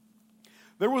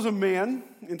There was a man,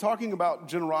 in talking about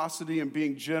generosity and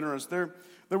being generous, there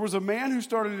was a man who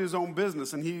started his own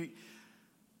business, and he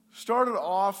started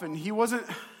off, and he wasn't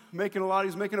making a lot. He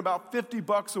was making about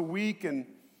 $50 a week, and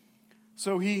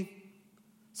so he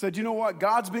said, you know what,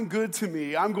 God's been good to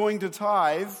me. I'm going to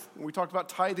tithe. And we talked about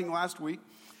tithing last week.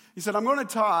 He said, I'm going to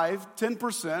tithe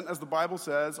 10%, as the Bible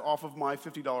says, off of my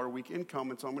 $50 a week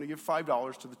income, and so I'm going to give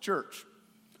 $5 to the church.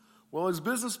 Well, his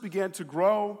business began to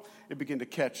grow. It began to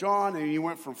catch on, and he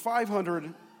went from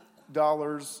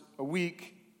 $500 a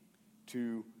week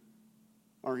to,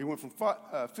 or he went from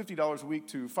 $50 a week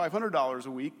to $500 a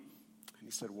week. And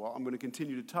he said, well, I'm going to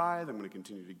continue to tithe. I'm going to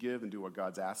continue to give and do what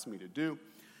God's asked me to do.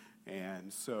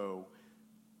 And so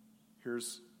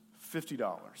here's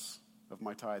 $50 of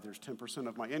my tithe. There's 10%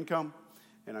 of my income,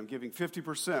 and I'm giving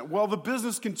 50%. Well, the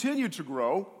business continued to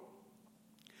grow,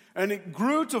 and it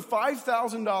grew to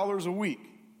 $5,000 a week.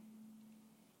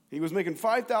 He was making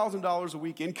 $5,000 a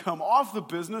week income off the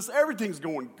business. Everything's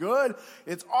going good.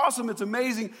 It's awesome. It's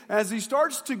amazing. As he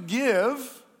starts to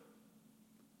give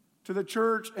to the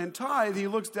church and tithe, he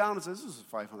looks down and says, this is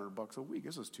 $500 a week.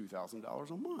 This is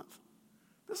 $2,000 a month.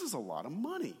 This is a lot of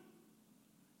money.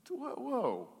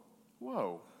 Whoa.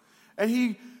 And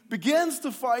he begins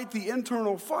to fight the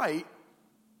internal fight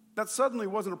that suddenly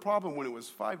wasn't a problem when it was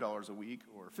 $5 a week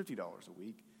or $50 a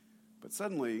week. But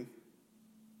suddenly,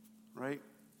 right,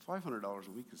 $500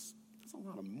 a week that's a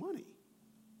lot of money.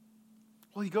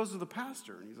 Well, he goes to the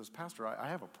pastor and he says, Pastor, I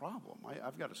have a problem.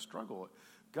 I've got a struggle.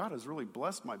 God has really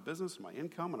blessed my business, my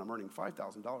income, and I'm earning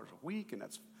 $5,000 a week, and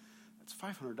that's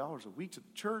 $500 a week to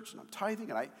the church, and I'm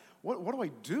tithing, and what do I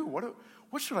do?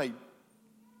 What should I,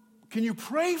 can you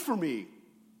pray for me?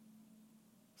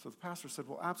 So the pastor said,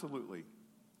 well, absolutely.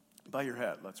 Bow your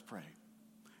head, let's pray.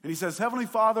 And he says, Heavenly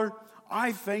Father,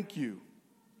 I thank you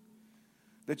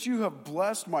that you have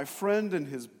blessed my friend and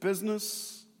his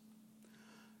business,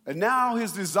 and now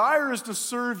his desire is to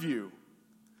serve you.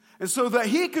 And so that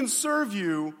he can serve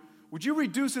you, would you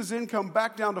reduce his income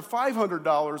back down to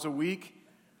 $500 a week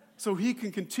so he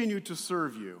can continue to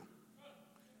serve you?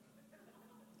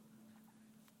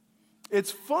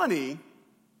 It's funny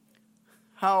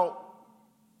how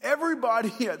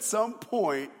everybody at some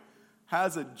point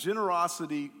has a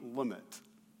generosity limit.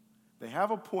 They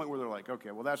have a point where they're like,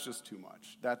 okay, well, that's just too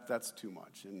much. That's too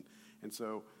much. And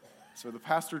so the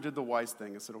pastor did the wise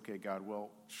thing and said, okay, God,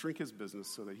 well, shrink his business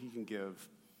so that he can give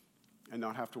and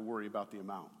not have to worry about the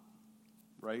amount,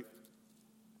 right?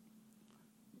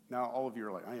 Now, all of you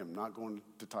are like, I am not going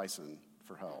to Tyson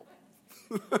for help,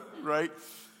 right?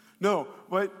 No,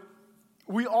 but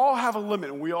we all have a limit,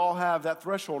 and we all have that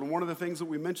threshold. And one of the things that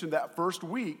we mentioned that first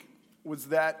week was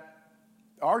that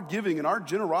our giving and our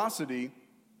generosity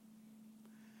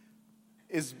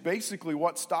is basically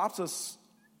what stops us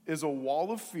is a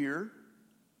wall of fear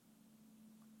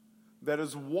that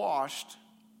is washed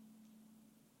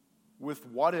with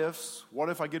what ifs. What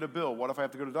if I get a bill? What if I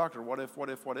have to go to the doctor? What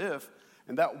if?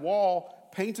 And that wall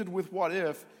painted with what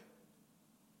if,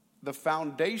 the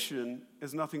foundation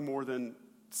is nothing more than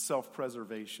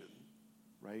self-preservation,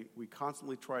 right? We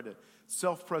constantly try to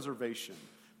self-preservation.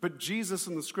 But Jesus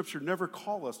in the scripture never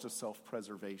called us to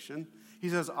self-preservation. He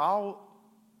says, I'll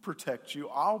protect you.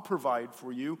 I'll provide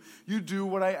for you. You do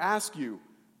what I ask you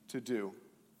to do.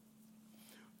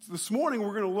 So this morning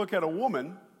we're going to look at a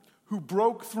woman who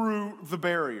broke through the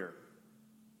barrier.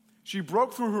 She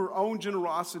broke through her own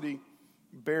generosity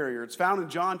barrier. It's found in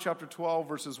John chapter 12,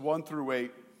 verses 1 through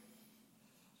 8.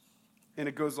 And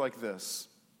it goes like this.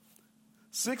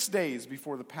 6 days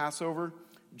before the Passover,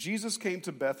 Jesus came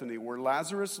to Bethany, where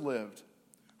Lazarus lived,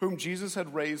 whom Jesus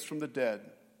had raised from the dead.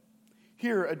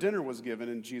 Here a dinner was given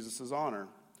in Jesus' honor.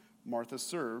 Martha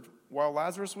served, while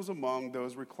Lazarus was among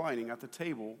those reclining at the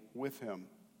table with him.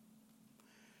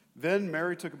 Then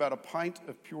Mary took about a pint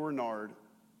of pure nard,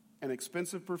 an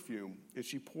expensive perfume, and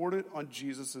she poured it on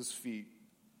Jesus' feet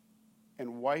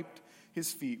and wiped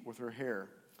his feet with her hair.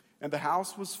 And the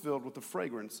house was filled with the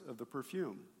fragrance of the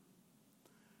perfume.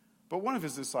 But one of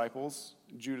his disciples,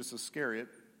 Judas Iscariot,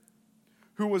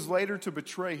 who was later to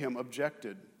betray him,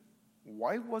 objected.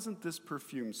 Why wasn't this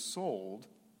perfume sold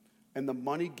and the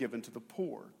money given to the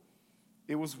poor?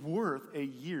 It was worth a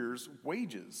year's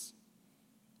wages.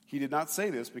 He did not say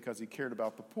this because he cared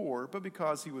about the poor, but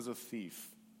because he was a thief.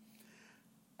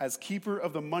 As keeper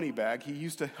of the money bag, he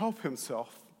used to help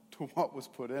himself to what was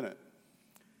put in it.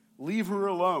 Leave her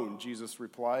alone, Jesus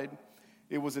replied.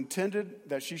 It was intended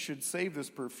that she should save this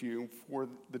perfume for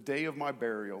the day of my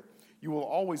burial. You will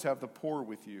always have the poor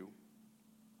with you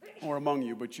or among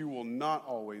you, but you will not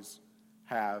always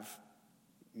have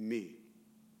me.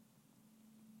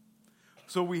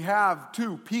 So we have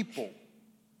two people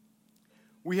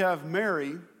We have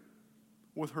Mary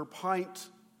with her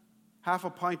half a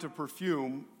pint of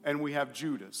perfume, and we have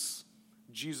Judas,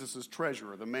 Jesus'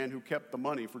 treasurer, the man who kept the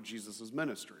money for Jesus'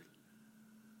 ministry.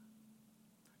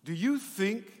 Do you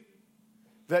think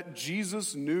that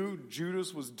Jesus knew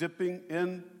Judas was dipping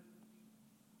in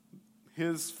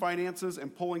his finances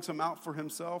and pulling some out for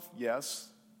himself? Yes.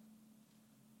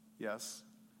 Yes.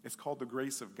 It's called the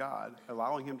grace of God,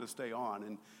 allowing him to stay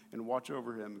on and watch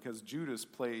over him, because Judas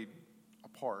played a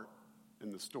part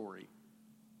in the story.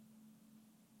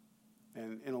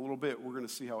 And in a little bit, we're going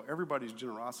to see how everybody's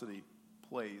generosity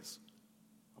plays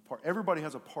a part. Everybody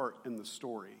has a part in the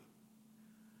story.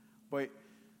 But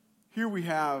here we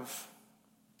have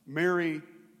Mary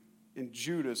and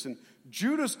Judas. And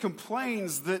Judas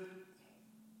complains that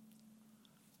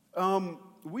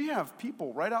we have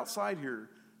people right outside here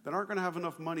that aren't going to have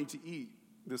enough money to eat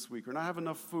this week, or not have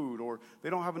enough food, or they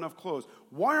don't have enough clothes.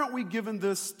 Why aren't we giving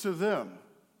this to them?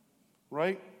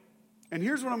 Right? And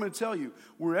here's what I'm going to tell you.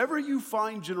 Wherever you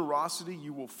find generosity,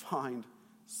 you will find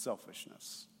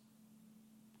selfishness.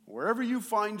 Wherever you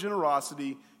find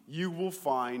generosity, you will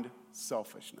find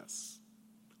selfishness.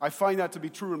 I find that to be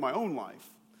true in my own life.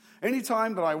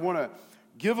 Anytime that I want to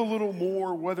give a little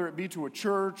more, whether it be to a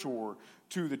church or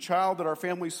to the child that our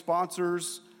family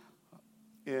sponsors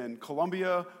in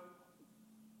Colombia,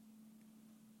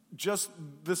 just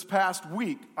this past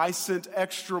week, I sent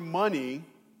extra money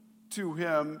to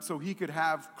him so he could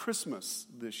have Christmas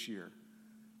this year.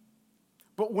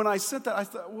 But when I sent that, I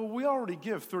thought, well, we already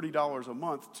give $30 a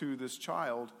month to this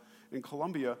child in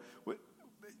Colombia.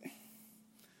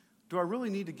 Do I really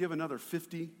need to give another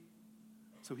 $50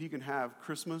 so he can have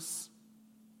Christmas?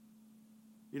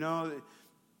 You know,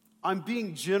 I'm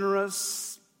being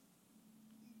generous,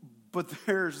 but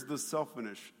there's the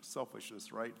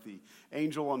selfishness, right? The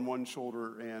angel on one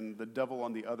shoulder and the devil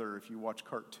on the other. If you watch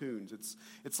cartoons,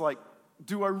 it's like,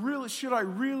 do I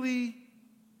really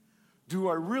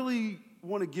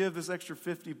want to give this extra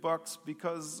 $50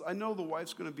 because I know the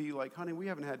wife's going to be like, honey, we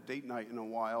haven't had date night in a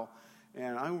while,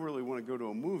 and I really want to go to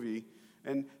a movie.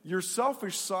 And your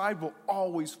selfish side will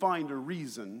always find a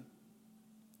reason,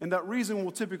 and that reason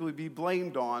will typically be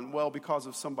blamed on, well, because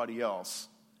of somebody else,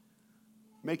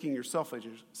 making your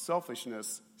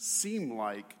selfishness seem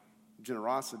like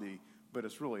generosity, but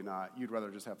it's really not. You'd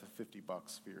rather just have the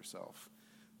 $50 for yourself.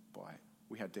 But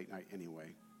we had date night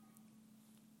anyway.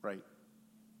 Right?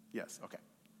 Yes, okay.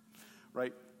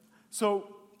 Right? So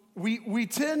we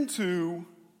tend to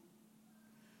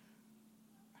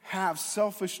have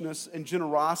selfishness and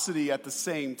generosity at the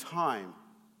same time.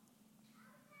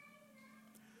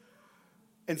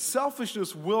 And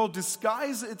selfishness will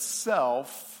disguise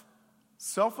itself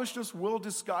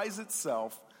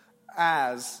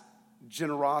as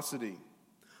generosity.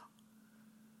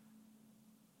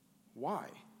 Why?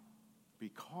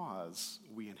 Because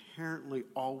we inherently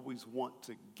always want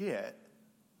to get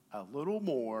a little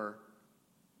more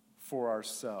for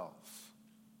ourselves.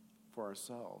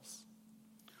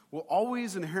 We'll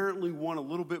always inherently want a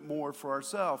little bit more for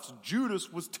ourselves.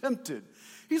 Judas was tempted.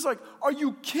 He's like, are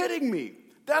you kidding me?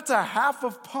 That's a half a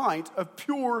pint of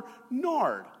pure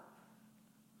nard.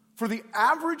 For the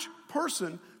average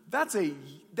person, that's a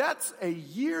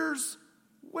year's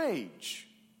wage.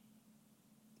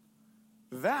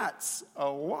 That's a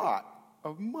lot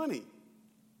of money.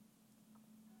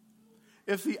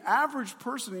 If the average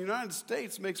person in the United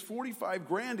States makes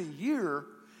 $45,000 a year,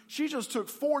 she just took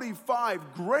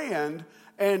 $45,000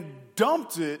 and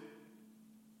dumped it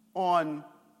on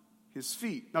his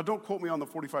feet. Now, don't quote me on the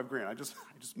 $45,000. I just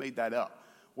made that up.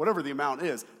 Whatever the amount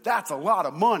is, that's a lot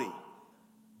of money.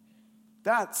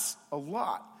 That's a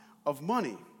lot of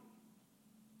money.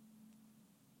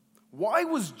 Why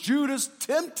was Judas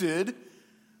tempted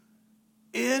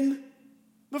in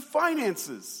the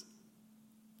finances?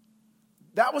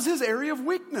 That was his area of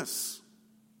weakness.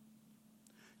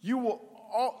 You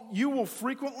will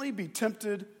frequently be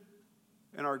tempted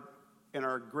in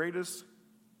our greatest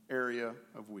area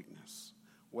of weakness.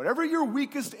 Whatever your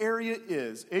weakest area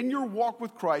is in your walk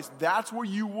with Christ, that's where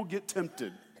you will get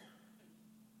tempted.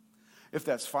 If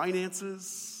that's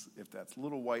finances, if that's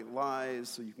little white lies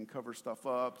so you can cover stuff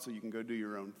up, so you can go do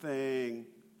your own thing,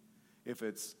 if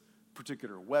it's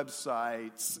particular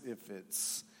websites, if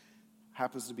it's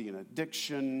happens to be an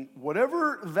addiction,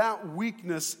 whatever that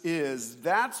weakness is,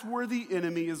 that's where the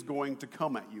enemy is going to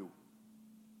come at you.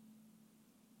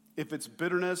 If it's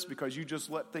bitterness because you just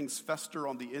let things fester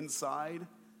on the inside,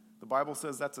 the Bible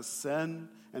says that's a sin,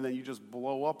 and then you just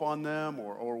blow up on them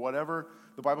or whatever,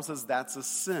 the Bible says that's a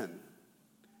sin.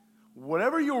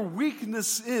 Whatever your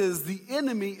weakness is, the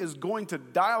enemy is going to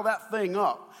dial that thing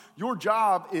up. Your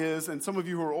job is, and some of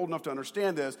you who are old enough to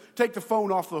understand this, take the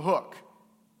phone off the hook.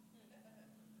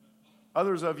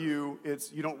 Others of you,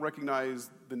 it's you don't recognize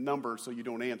the number, so you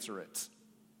don't answer it,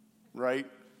 right?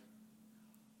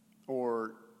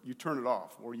 Or you turn it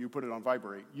off, or you put it on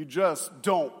vibrate. You just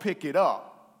don't pick it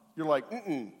up. You're like,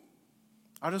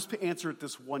 I'll just answer it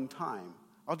this one time.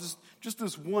 I'll just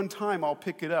this one time I'll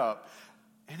pick it up.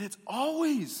 And it's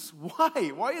always,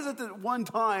 why? Why is it that one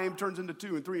time turns into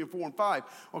 2 and 3 and 4 and 5?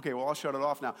 Okay, well, I'll shut it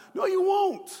off now. No, you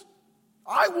won't.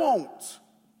 I won't.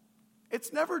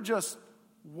 It's never just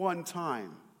one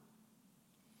time.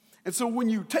 And so when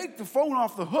you take the phone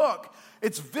off the hook,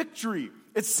 it's victory,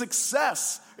 it's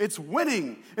success, it's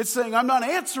winning. It's saying, I'm not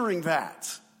answering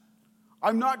that.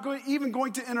 I'm not even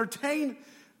going to entertain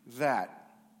that.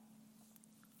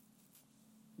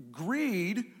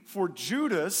 Greed for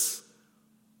Judas,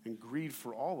 and greed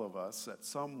for all of us at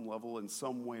some level, in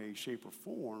some way, shape, or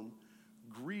form,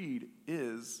 greed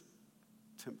is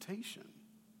temptation.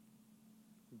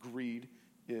 Greed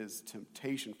is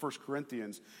temptation. 1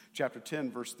 Corinthians chapter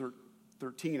 10, verse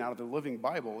 13, out of the Living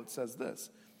Bible, it says this.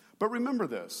 But remember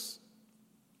this,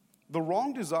 the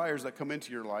wrong desires that come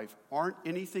into your life aren't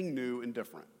anything new and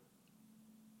different.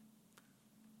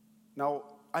 Now,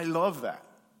 I love that.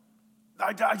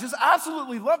 I just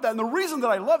absolutely love that. And the reason that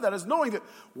I love that is knowing that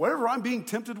whatever I'm being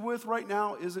tempted with right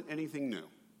now isn't anything new.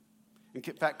 In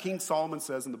fact, King Solomon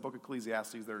says in the book of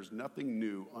Ecclesiastes, there's nothing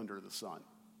new under the sun.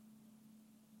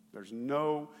 There's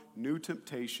no new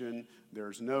temptation.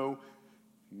 There's no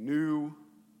new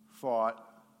thought.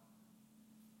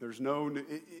 There's no,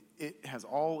 it has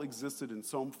all existed in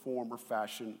some form or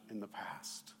fashion in the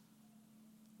past.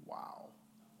 Wow.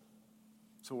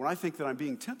 So when I think that I'm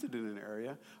being tempted in an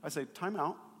area, I say, time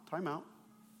out, time out,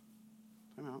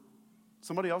 time out.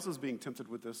 Somebody else is being tempted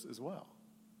with this as well.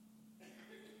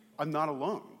 I'm not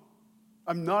alone.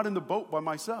 I'm not in the boat by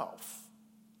myself.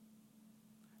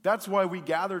 That's why we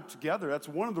gather together. That's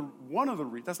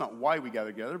that's not why we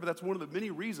gather together, but that's one of the many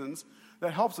reasons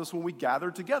that helps us when we gather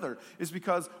together, is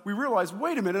because we realize,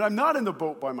 wait a minute, I'm not in the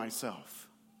boat by myself.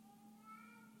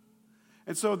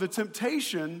 And so the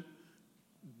temptation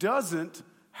doesn't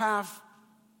have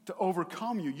to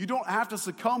overcome you. You don't have to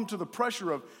succumb to the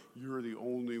pressure of, you're the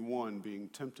only one being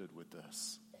tempted with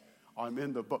this. I'm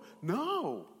in the boat.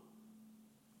 No.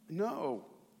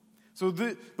 So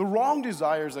the wrong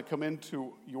desires that come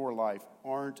into your life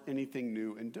aren't anything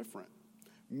new and different.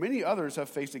 Many others have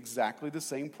faced exactly the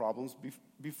same problems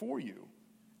before you.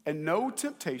 And no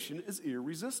temptation is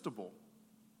irresistible.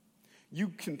 You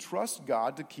can trust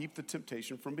God to keep the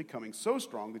temptation from becoming so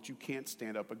strong that you can't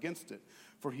stand up against it.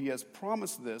 For he has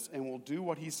promised this and will do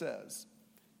what he says.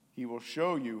 He will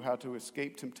show you how to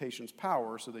escape temptation's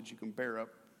power so that you can bear up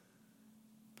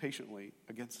patiently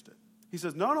against it. He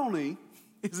says, not only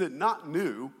is it not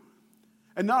new,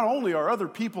 and not only are other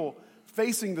people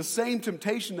facing the same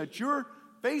temptation that you're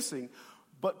facing,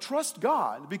 but trust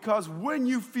God, because when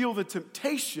you feel the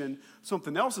temptation,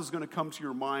 something else is going to come to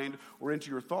your mind or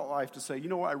into your thought life to say, you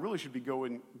know what,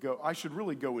 I should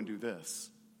really go and do this.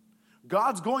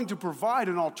 God's going to provide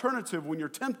an alternative when you're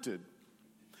tempted.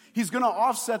 He's going to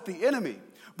offset the enemy,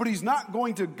 but he's not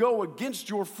going to go against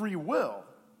your free will.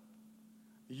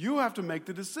 You have to make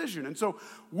the decision. And so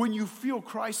when you feel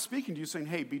Christ speaking to you saying,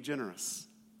 hey, be generous,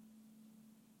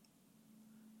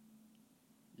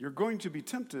 you're going to be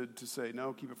tempted to say,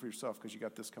 no, keep it for yourself because you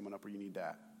got this coming up or you need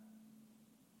that.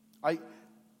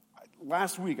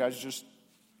 Last week,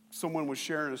 someone was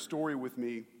sharing a story with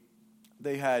me.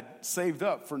 They had saved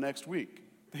up for next week.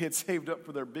 They had saved up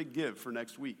for their big give for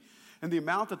next week. And the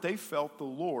amount that they felt the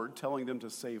Lord telling them to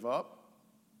save up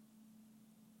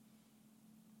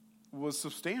was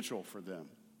substantial for them.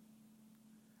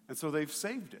 And so they've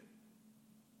saved it.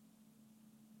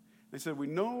 They said, we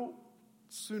no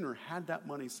sooner had that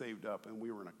money saved up and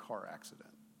we were in a car accident.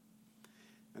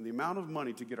 And the amount of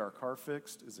money to get our car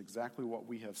fixed is exactly what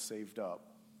we have saved up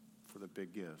for the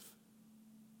big give.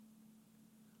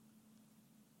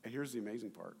 And here's the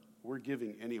amazing part. We're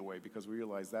giving anyway because we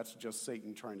realize that's just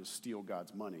Satan trying to steal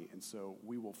God's money. And so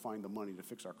we will find the money to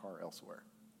fix our car elsewhere.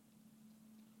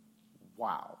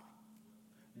 Wow.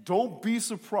 Don't be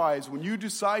surprised when you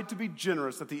decide to be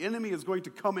generous that the enemy is going to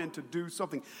come in to do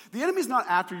something. The enemy's not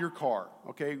after your car,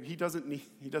 okay? He doesn't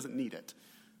need it.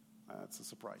 That's a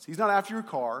surprise. He's not after your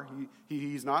car.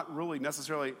 He's not really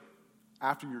necessarily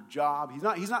after your job. He's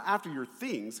not after your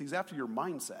things. He's after your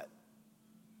mindset.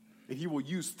 And he will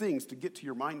use things to get to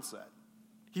your mindset.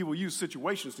 He will use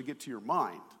situations to get to your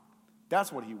mind.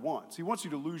 That's what he wants. He wants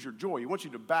you to lose your joy. He wants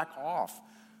you to back off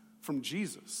from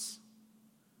Jesus.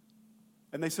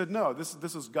 And they said, no, this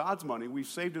is God's money. We've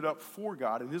saved it up for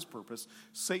God and his purpose.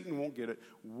 Satan won't get it.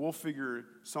 We'll figure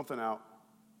something out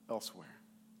elsewhere.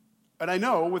 And I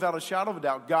know, without a shadow of a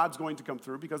doubt, God's going to come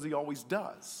through because he always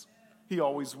does. He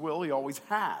always will. He always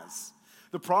has.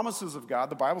 The promises of God,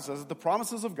 the Bible says that the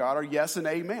promises of God are yes and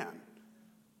amen.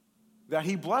 That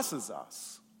he blesses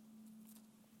us.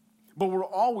 But we're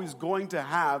always going to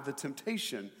have the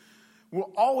temptation.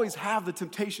 We'll always have the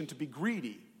temptation to be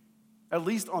greedy. At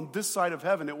least on this side of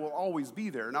heaven, it will always be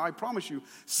there. Now, I promise you,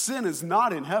 sin is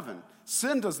not in heaven.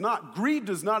 Greed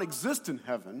does not exist in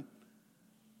heaven.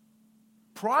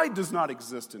 Pride does not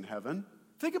exist in heaven.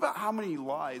 Think about how many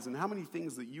lies and how many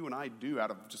things that you and I do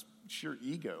out of just sheer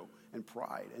ego and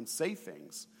pride and say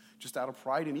things just out of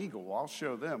pride and ego. Well, I'll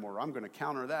show them, or I'm going to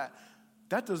counter that.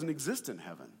 That doesn't exist in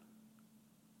heaven.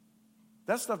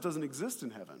 That stuff doesn't exist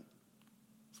in heaven.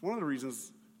 It's one of the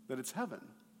reasons that it's heaven.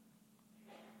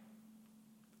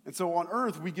 And so on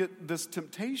earth, we get this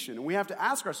temptation, and we have to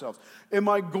ask ourselves, am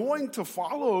I going to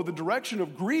follow the direction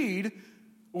of greed,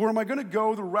 or am I going to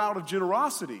go the route of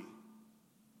generosity?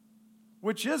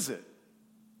 Which is it?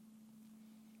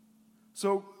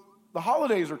 So the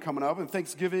holidays are coming up, and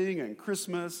Thanksgiving and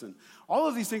Christmas, and all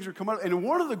of these things are coming up. And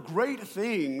one of the great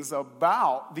things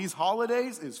about these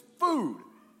holidays is food.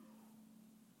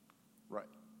 Right.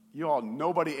 You all,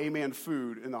 nobody amen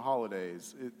food in the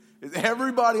holidays. Is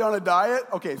everybody on a diet?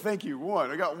 Okay, thank you. One.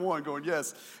 I got one going,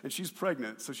 yes. And she's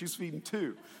pregnant, so she's feeding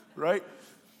two, right?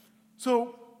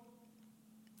 So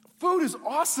food is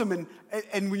awesome.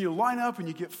 And when you line up and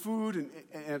you get food, and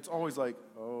it's always like,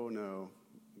 oh, no,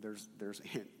 there's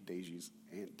Aunt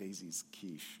Daisy's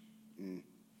quiche.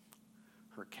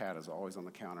 Her cat is always on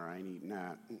the counter. I ain't eating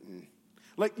that.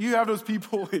 Like, you have those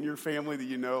people in your family that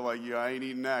you know, like, yeah, I ain't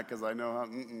eating that because I know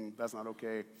that's not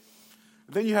okay.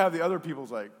 Then you have the other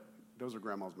people's like, those are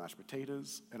grandma's mashed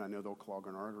potatoes, and I know they'll clog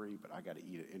an artery, but I got to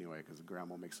eat it anyway because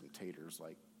grandma makes some taters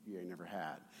like you ain't never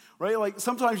had. Right? Like,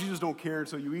 sometimes you just don't care,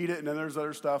 so you eat it, and then there's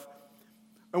other stuff.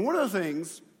 And one of the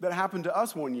things that happened to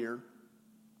us one year,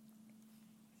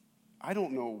 I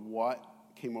don't know what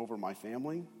came over my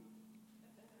family.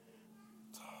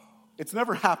 It's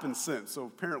never happened since, so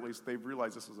apparently they've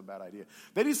realized this was a bad idea.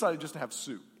 They decided just to have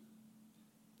soup.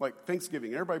 Like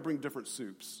Thanksgiving, everybody bring different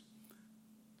soups.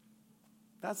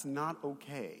 That's not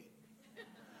okay.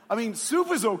 I mean,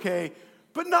 soup is okay,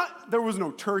 but there was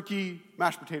no turkey,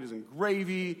 mashed potatoes and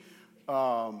gravy,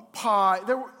 pie.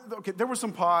 There was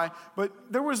some pie, but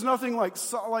there was nothing like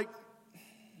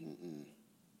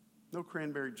no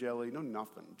cranberry jelly, no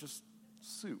nothing, just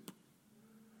soup.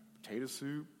 Potato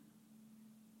soup.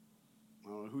 I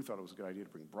don't know who thought it was a good idea to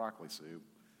bring broccoli soup.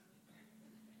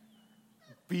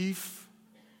 Beef,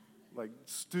 like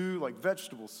stew, like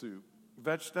vegetable soup.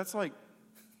 That's like,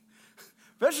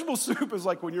 vegetable soup is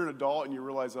like when you're an adult and you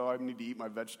realize, oh, I need to eat my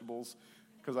vegetables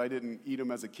because I didn't eat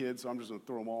them as a kid, so I'm just going to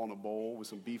throw them all in a bowl with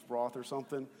some beef broth or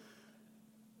something.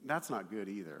 That's not good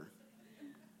either,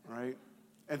 right?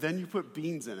 And then you put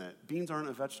beans in it. Beans aren't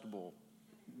a vegetable.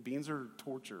 Beans are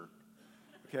torture,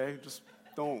 okay? Just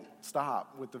don't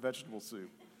stop with the vegetable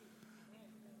soup.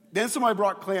 Then somebody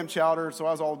brought clam chowder, so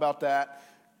I was all about that.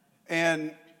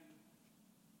 And,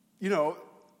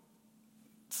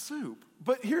 soup.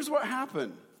 But here's what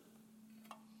happened.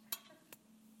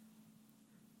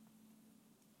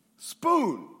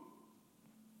 Spoon.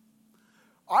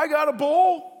 I got a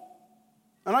bowl,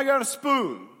 and I got a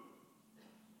spoon.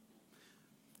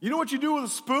 You know what you do with a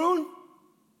spoon?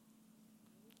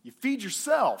 You feed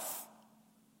yourself.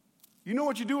 You know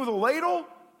what you do with a ladle?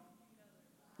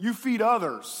 You feed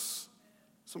others.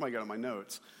 Somebody got on my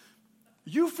notes.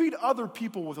 You feed other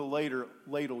people with a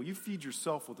ladle. You feed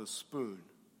yourself with a spoon.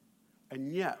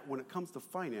 And yet, when it comes to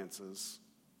finances,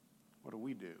 what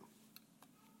do?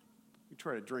 We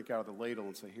try to drink out of the ladle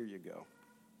and say, here you go.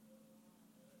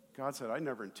 God said, I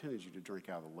never intended you to drink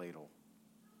out of the ladle.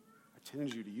 I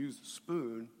intended you to use the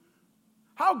spoon.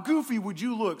 How goofy would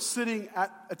you look sitting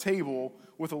at a table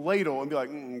with a ladle and be like,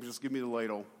 just give me the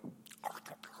ladle.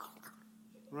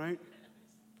 Right?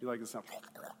 You like the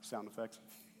sound effects?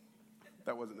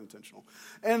 That wasn't intentional.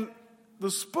 And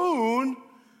the spoon,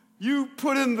 you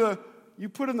put in the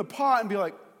pot and be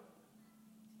like,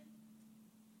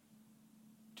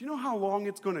 do you know how long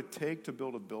it's going to take to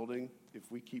build a building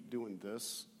if we keep doing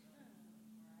this?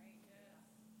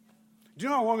 Do you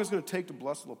know how long it's going to take to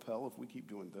bless the lapel if we keep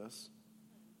doing this?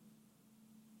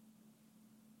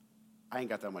 I ain't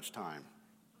got that much time.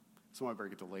 So I better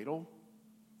get the ladle.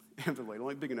 And if the ladle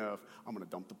ain't big enough, I'm going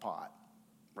to dump the pot.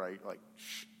 Right? Like,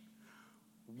 shh.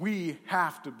 We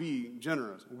have to be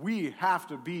generous. We have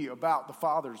to be about the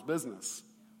Father's business.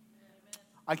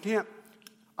 I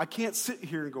I can't sit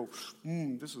here and go,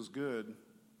 this is good.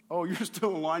 Oh, you're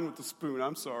still in line with the spoon.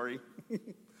 I'm sorry.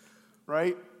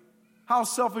 Right? How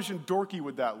selfish and dorky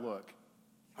would that look?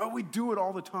 Oh, we do it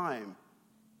all the time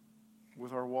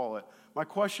with our wallet. My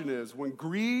question is, when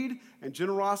greed and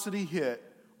generosity hit,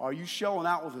 are you shelling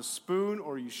out with a spoon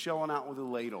or are you shelling out with a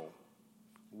ladle?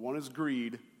 One is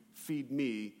greed, feed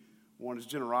me. One is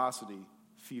generosity,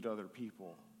 feed other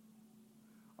people.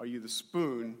 Are you the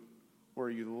spoon or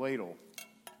are you the ladle?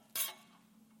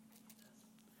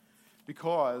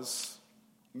 Because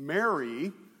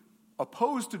Mary,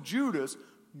 opposed to Judas,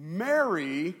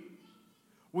 Mary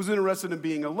was interested in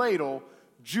being a ladle.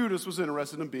 Judas was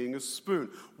interested in being a spoon.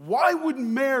 Why would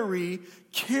Mary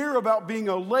care about being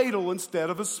a ladle instead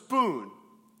of a spoon?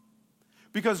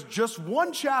 Because just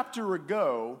one chapter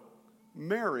ago,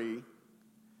 Mary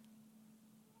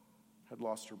had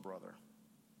lost her brother,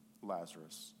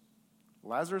 Lazarus.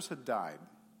 Lazarus had died.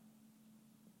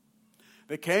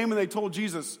 They came and they told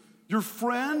Jesus, your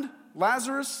friend,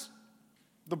 Lazarus,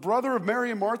 the brother of Mary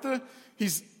and Martha,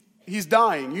 he's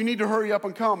dying. You need to hurry up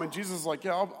and come. And Jesus is like,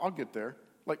 yeah, I'll get there.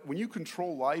 Like, when you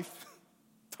control life,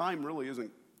 time really isn't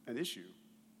an issue,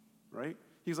 right?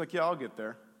 He's like, yeah, I'll get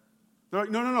there. They're like,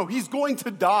 no, he's going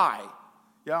to die.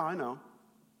 Yeah, I know.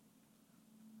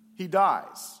 He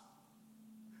dies.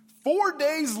 4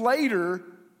 days later,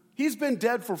 he's been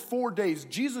dead for 4 days.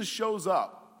 Jesus shows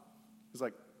up. He's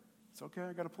like, it's okay,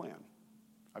 I got a plan.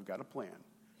 I've got a plan.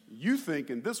 You think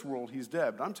in this world he's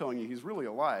dead, but I'm telling you he's really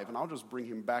alive, and I'll just bring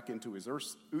him back into his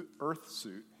earth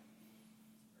suit.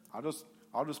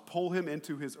 I'll just pull him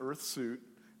into his earth suit,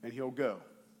 and he'll go.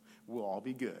 We'll all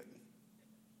be good.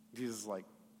 Jesus is like,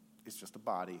 it's just a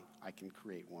body. I can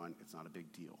create one. It's not a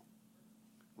big deal.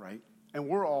 Right? And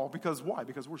we're all, because why?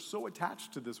 Because we're so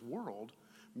attached to this world.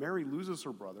 Mary loses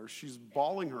her brother. She's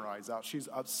bawling her eyes out. She's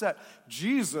upset.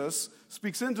 Jesus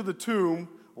speaks into the tomb.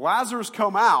 Lazarus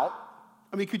come out.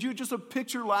 I mean, could you just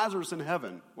picture Lazarus in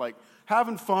heaven? Like,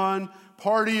 having fun,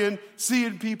 partying,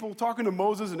 seeing people, talking to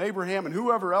Moses and Abraham and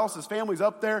whoever else, his family's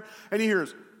up there, and he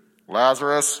hears,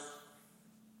 Lazarus.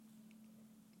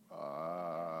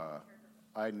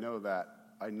 I know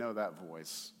that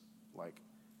voice. Like,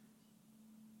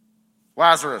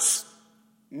 Lazarus.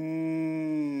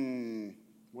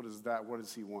 What is that? What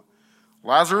does he want?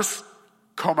 Lazarus,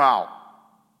 come out.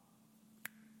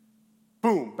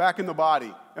 Boom, back in the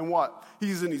body. And what?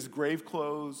 He's in his grave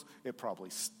clothes. It probably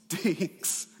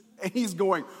stinks. And he's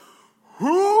going,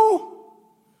 who?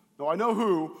 No, I know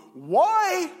who.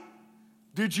 Why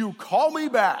did you call me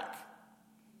back?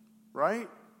 Right?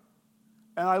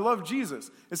 And I love Jesus.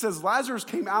 It says Lazarus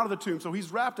came out of the tomb, so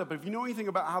he's wrapped up. But if you know anything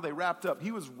about how they wrapped up,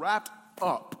 he was wrapped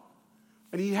up.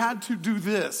 And he had to do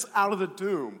this out of the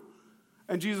tomb.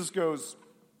 And Jesus goes,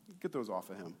 get those off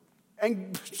of him.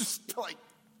 And just like,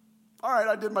 all right,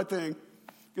 I did my thing.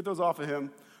 Get those off of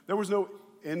him. There was no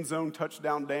end zone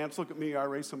touchdown dance. Look at me, I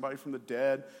raised somebody from the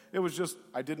dead. It was just,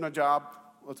 I did my job.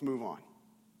 Let's move on.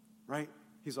 Right?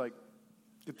 He's like,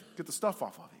 get the stuff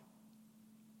off of him.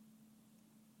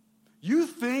 You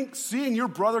think seeing your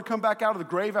brother come back out of the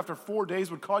grave after 4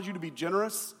 days would cause you to be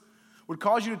generous? Would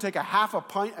cause you to take a half a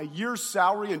pint, a year's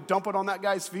salary, and dump it on that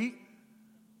guy's feet?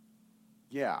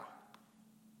 Yeah.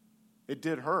 It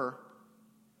did her.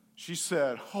 She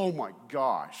said, oh my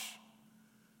gosh.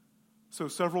 So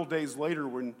several days later,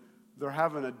 when they're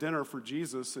having a dinner for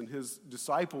Jesus and his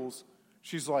disciples,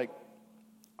 she's like,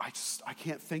 I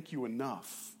can't thank you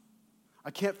enough.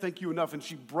 I can't thank you enough. And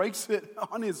she breaks it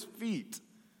on his feet.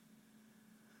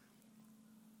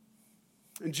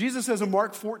 And Jesus says in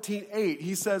Mark 14:8,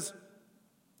 he says,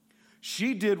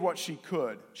 she did what she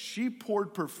could. She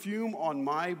poured perfume on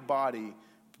my body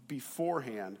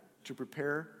beforehand to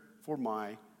prepare for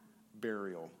my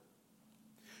burial.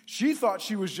 She thought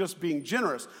she was just being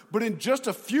generous. But in just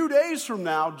a few days from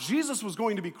now, Jesus was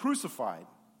going to be crucified.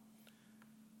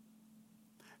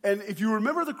 And if you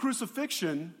remember the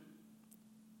crucifixion,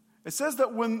 it says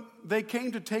that when they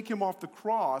came to take him off the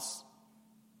cross,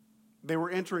 they were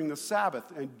entering the Sabbath,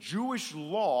 and Jewish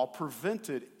law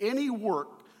prevented any work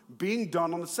being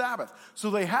done on the Sabbath.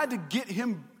 So they had to get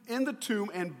him in the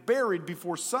tomb and buried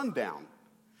before sundown,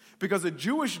 because a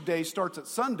Jewish day starts at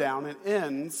sundown and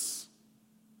ends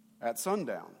at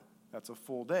sundown. That's a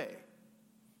full day.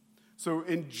 So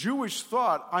in Jewish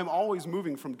thought, I'm always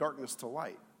moving from darkness to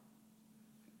light.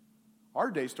 Our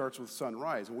day starts with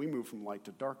sunrise, and we move from light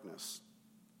to darkness,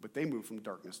 but they move from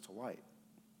darkness to light.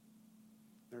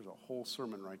 There's a whole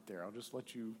sermon right there. I'll just let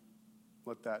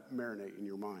that marinate in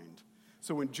your mind.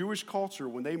 So in Jewish culture,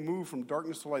 when they move from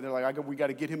darkness to light, they're like, we got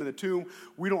to get him in the tomb.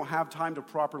 We don't have time to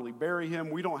properly bury him.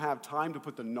 We don't have time to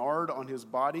put the nard on his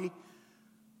body.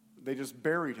 they just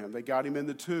buried him. They got him in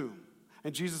the tomb.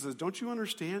 And Jesus says, don't you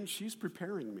understand? She's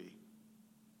preparing me.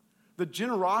 The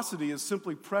generosity is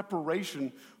simply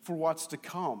preparation for what's to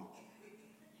come.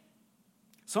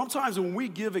 Sometimes when we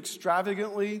give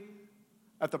extravagantly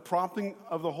at the prompting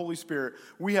of the Holy Spirit,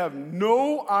 we have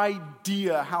no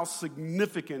idea how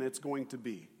significant it's going to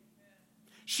be.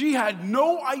 She had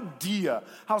no idea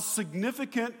how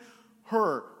significant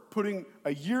her putting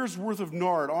a year's worth of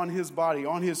nard on his body,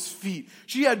 on his feet.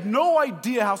 She had no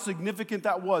idea how significant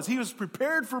that was. He was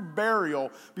prepared for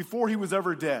burial before he was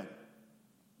ever dead.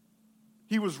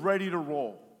 He was ready to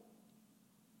roll.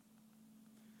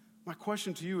 My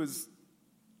question to you is,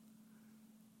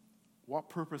 what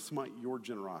purpose might your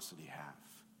generosity have?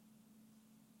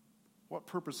 What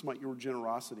purpose might your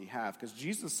generosity have? Because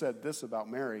Jesus said this about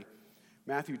Mary,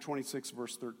 Matthew 26,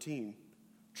 verse 13.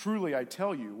 Truly, I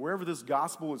tell you, wherever this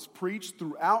gospel is preached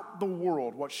throughout the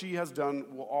world, what she has done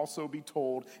will also be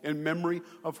told in memory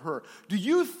of her. Do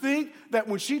you think that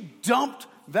when she dumped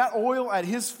that oil at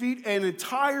his feet, an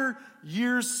entire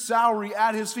year's salary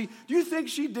at his feet, do you think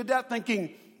she did that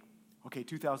thinking, okay,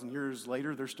 2,000 years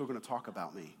later, they're still going to talk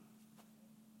about me?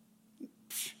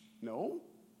 No.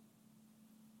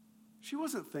 She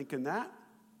wasn't thinking that.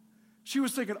 She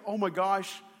was thinking, oh my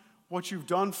gosh, what you've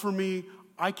done for me,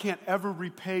 I can't ever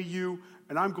repay you,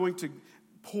 and I'm going to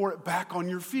pour it back on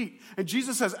your feet. And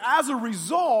Jesus says, as a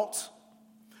result,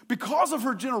 because of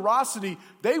her generosity,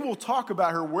 they will talk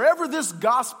about her. Wherever this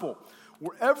gospel,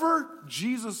 wherever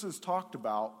Jesus is talked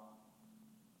about,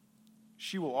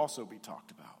 she will also be talked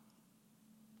about.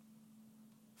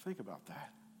 Think about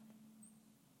that.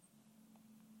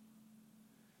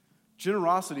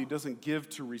 Generosity doesn't give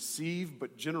to receive,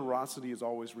 but generosity is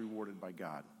always rewarded by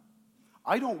God.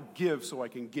 I don't give so I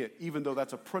can get, even though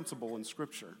that's a principle in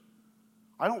Scripture.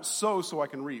 I don't sow so I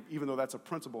can reap, even though that's a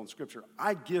principle in Scripture.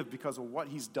 I give because of what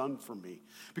he's done for me.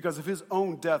 Because of his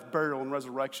own death, burial, and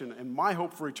resurrection, and my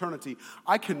hope for eternity,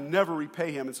 I can never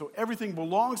repay him. And so everything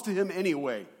belongs to him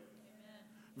anyway. Amen.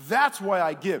 That's why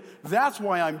I give. That's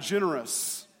why I'm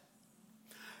generous.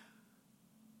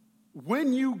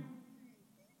 When you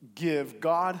give,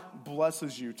 God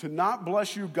blesses you. To not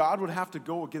bless you, God would have to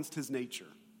go against his nature.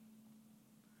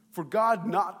 For God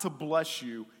not to bless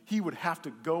you, he would have to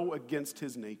go against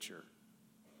his nature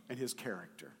and his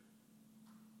character.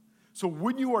 So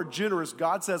when you are generous,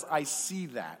 God says, I see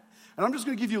that. And I'm just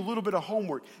going to give you a little bit of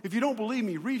homework. If you don't believe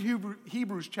me, read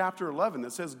Hebrews chapter 11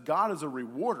 that says God is a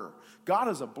rewarder. God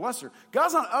is a blesser.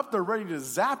 God's not up there ready to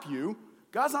zap you.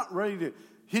 God's not ready to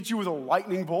hit you with a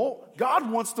lightning bolt. God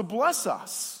wants to bless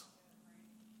us.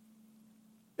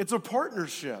 It's a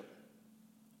partnership.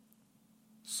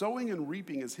 Sowing and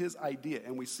reaping is his idea,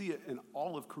 and we see it in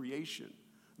all of creation.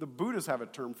 The Buddhists have a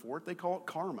term for it. They call it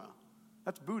karma.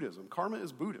 That's Buddhism. Karma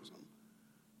is Buddhism.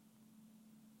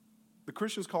 The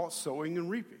Christians call it sowing and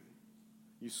reaping.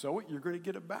 You sow it, you're going to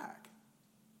get it back.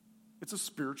 It's a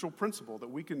spiritual principle that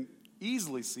we can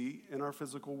easily see in our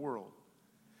physical world.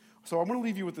 So I'm going to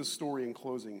leave you with this story in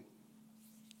closing.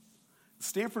 At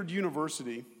Stanford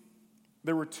University,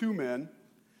 there were two men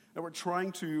that were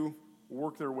trying to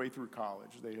work their way through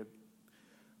college. They had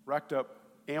racked up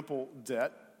ample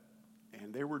debt,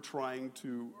 and they were trying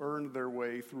to earn their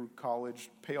way through college,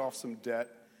 pay off some debt.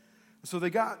 So they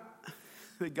got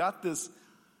this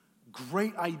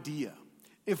great idea.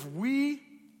 If we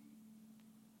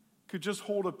could just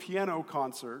hold a piano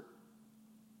concert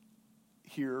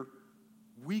here,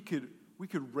 we could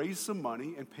raise some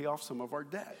money and pay off some of our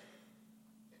debt.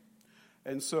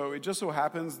 And so it just so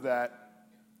happens that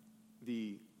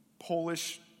the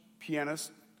Polish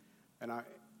pianist, and I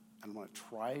don't want to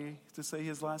try to say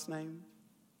his last name,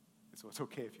 so it's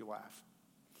okay if you laugh.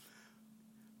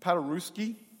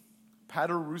 Paderewski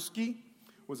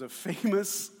was a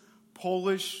famous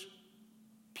Polish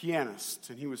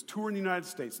pianist, and he was touring the United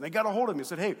States. And they got a hold of him and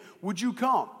said, hey, would you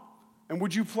come? And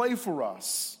would you play for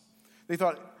us? They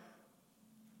thought,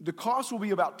 the cost will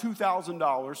be about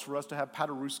 $2,000 for us to have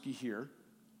Paderewski here.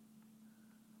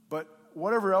 But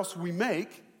whatever else we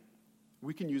make,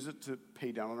 we can use it to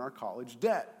pay down on our college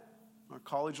debt, our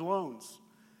college loans.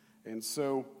 And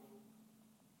so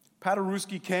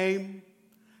Paderewski came,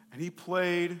 and he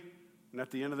played, and at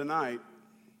the end of the night,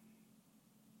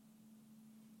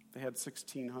 they had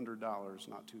 $1,600,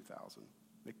 not $2,000.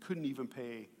 They couldn't even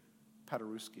pay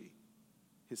Paderewski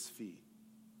his fee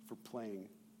for playing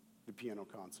the piano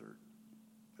concert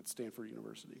at Stanford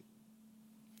University.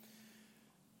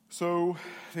 So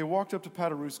they walked up to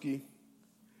Paderewski,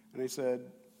 and they said,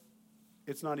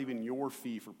 it's not even your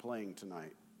fee for playing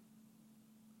tonight,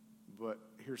 but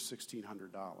here's $1,600.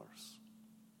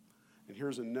 And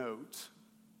here's a note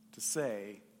to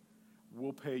say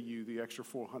we'll pay you the extra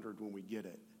 $400 when we get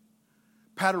it.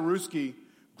 Paderewski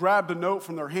grabbed a note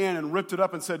from their hand and ripped it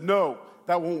up and said, no,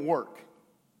 that won't work.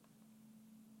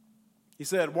 He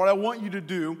said, what I want you to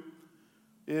do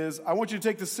is I want you to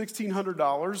take the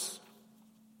 $1,600.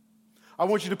 I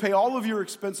want you to pay all of your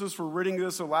expenses for renting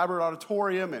this elaborate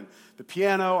auditorium and the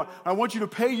piano. I want you to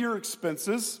pay your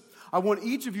expenses. I want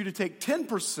each of you to take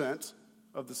 10%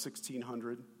 of the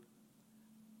 $1,600.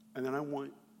 And then I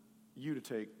want you to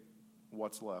take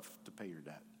what's left to pay your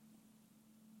debt.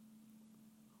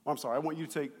 Oh, I'm sorry, I want you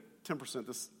to take 10%,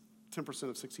 this 10%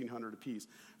 of $1,600 apiece,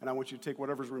 and I want you to take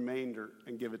whatever's remainder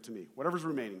and give it to me. Whatever's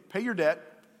remaining. Pay your debt,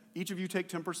 each of you take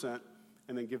 10%,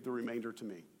 and then give the remainder to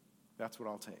me. That's what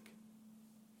I'll take.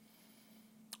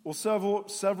 Well, several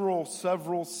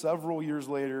years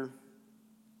later,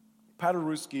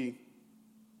 Paderewski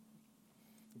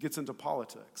gets into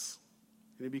politics,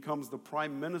 and he becomes the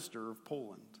prime minister of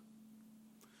Poland.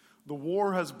 The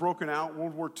war has broken out.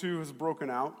 World War II has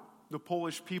broken out. The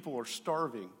Polish people are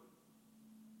starving.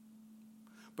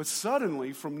 But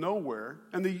suddenly, from nowhere,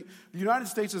 and the United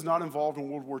States is not involved in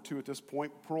World War II at this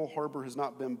point. Pearl Harbor has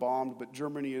not been bombed, but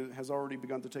Germany has already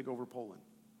begun to take over Poland.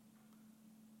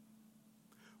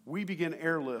 We begin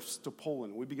airlifts to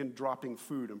Poland. We begin dropping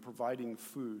food and providing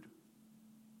food.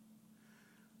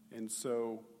 And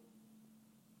so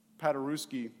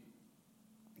Paderewski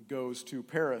goes to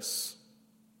Paris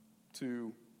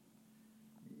to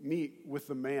meet with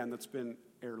the man that's been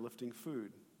airlifting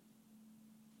food.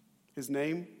 His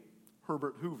name,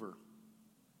 Herbert Hoover.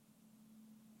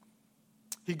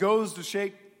 He goes to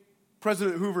shake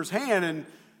President Hoover's hand, and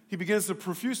he begins to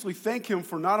profusely thank him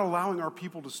for not allowing our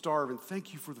people to starve, and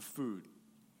thank you for the food.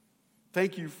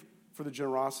 Thank you for the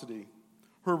generosity.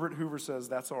 Herbert Hoover says,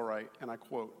 that's all right, and I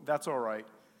quote, that's all right,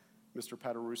 Mr.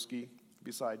 Paderewski.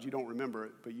 Besides, you don't remember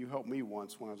it, but you helped me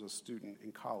once when I was a student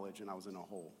in college and I was in a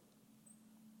hole.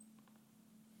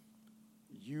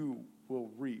 You will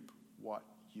reap what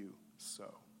you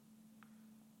sow.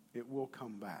 It will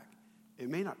come back. It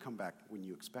may not come back when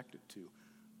you expect it to.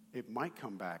 It might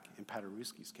come back, in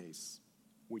Paderewski's case,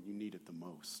 when you need it the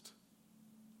most.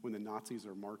 When the Nazis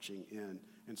are marching in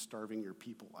and starving your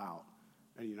people out,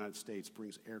 and the United States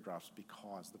brings airdrops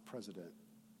because the president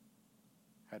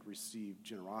had received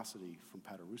generosity from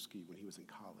Paderewski when he was in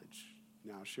college,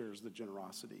 now shares the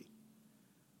generosity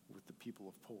with the people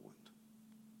of Poland.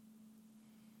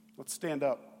 Let's stand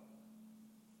up.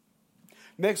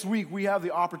 Next week, we have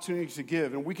the opportunity to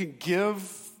give, and we can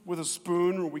give with a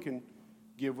spoon or we can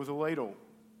give with a ladle.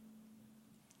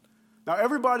 Now,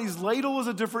 everybody's ladle is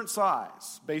a different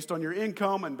size based on your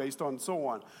income and based on so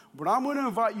on. But I'm going to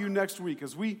invite you next week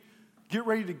as we get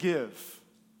ready to give.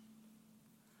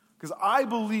 Because I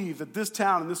believe that this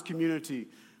town and this community,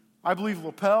 I believe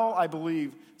LaPel, I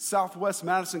believe Southwest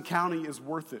Madison County is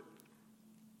worth it.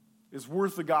 Is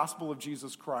worth the gospel of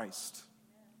Jesus Christ.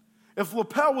 If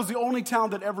LaPel was the only town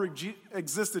that ever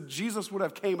existed, Jesus would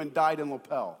have came and died in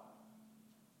LaPel.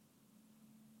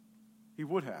 He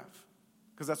would have.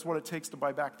 Because that's what it takes to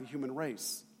buy back the human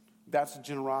race. That's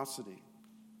generosity.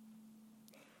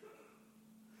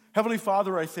 Heavenly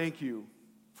Father, I thank you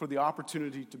for the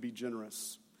opportunity to be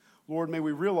generous. Lord, may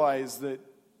we realize that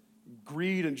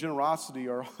greed and generosity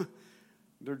are,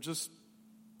 they're just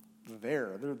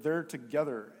there. They're there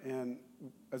together. And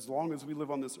as long as we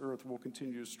live on this earth, we'll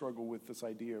continue to struggle with this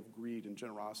idea of greed and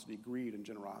generosity.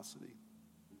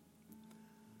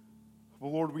 But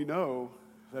Lord, we know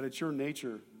that it's your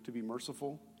nature to be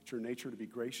merciful. It's your nature to be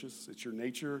gracious. It's your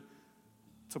nature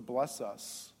to bless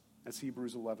us, as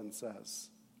Hebrews 11 says.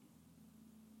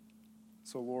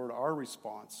 So Lord,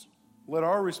 let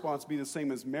our response be the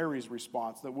same as Mary's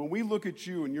response, that when we look at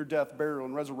you and your death, burial,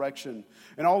 and resurrection,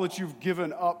 and all that you've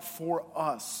given up for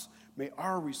us, may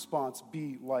our response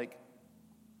be like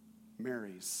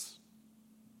Mary's.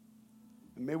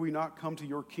 And may we not come to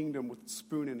your kingdom with a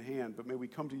spoon in hand, but may we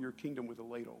come to your kingdom with a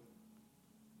ladle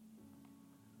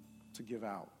to give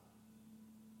out.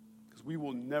 Because we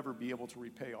will never be able to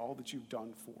repay all that you've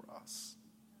done for us.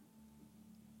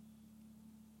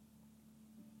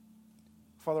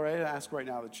 Father, I ask right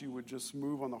now that you would just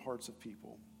move on the hearts of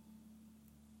people.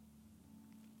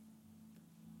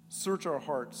 Search our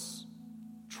hearts.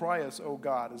 Try us, O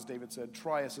God, as David said.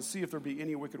 Try us to see if there be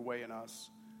any wicked way in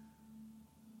us.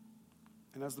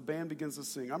 And as the band begins to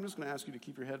sing, I'm just going to ask you to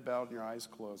keep your head bowed and your eyes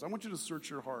closed. I want you to search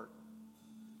your heart.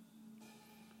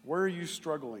 Where are you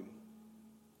struggling?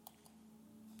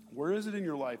 Where is it in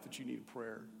your life that you need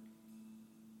prayer?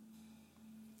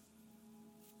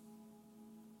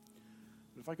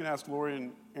 If I can ask Lori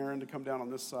and Aaron to come down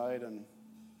on this side, and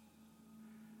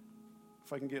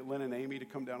if I can get Lynn and Amy to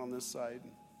come down on this side.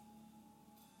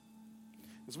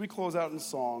 as we close out in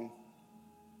song,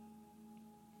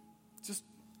 just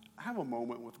have a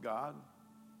moment with God.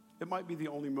 It might be the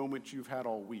only moment you've had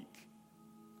all week,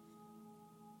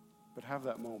 but have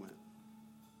that moment.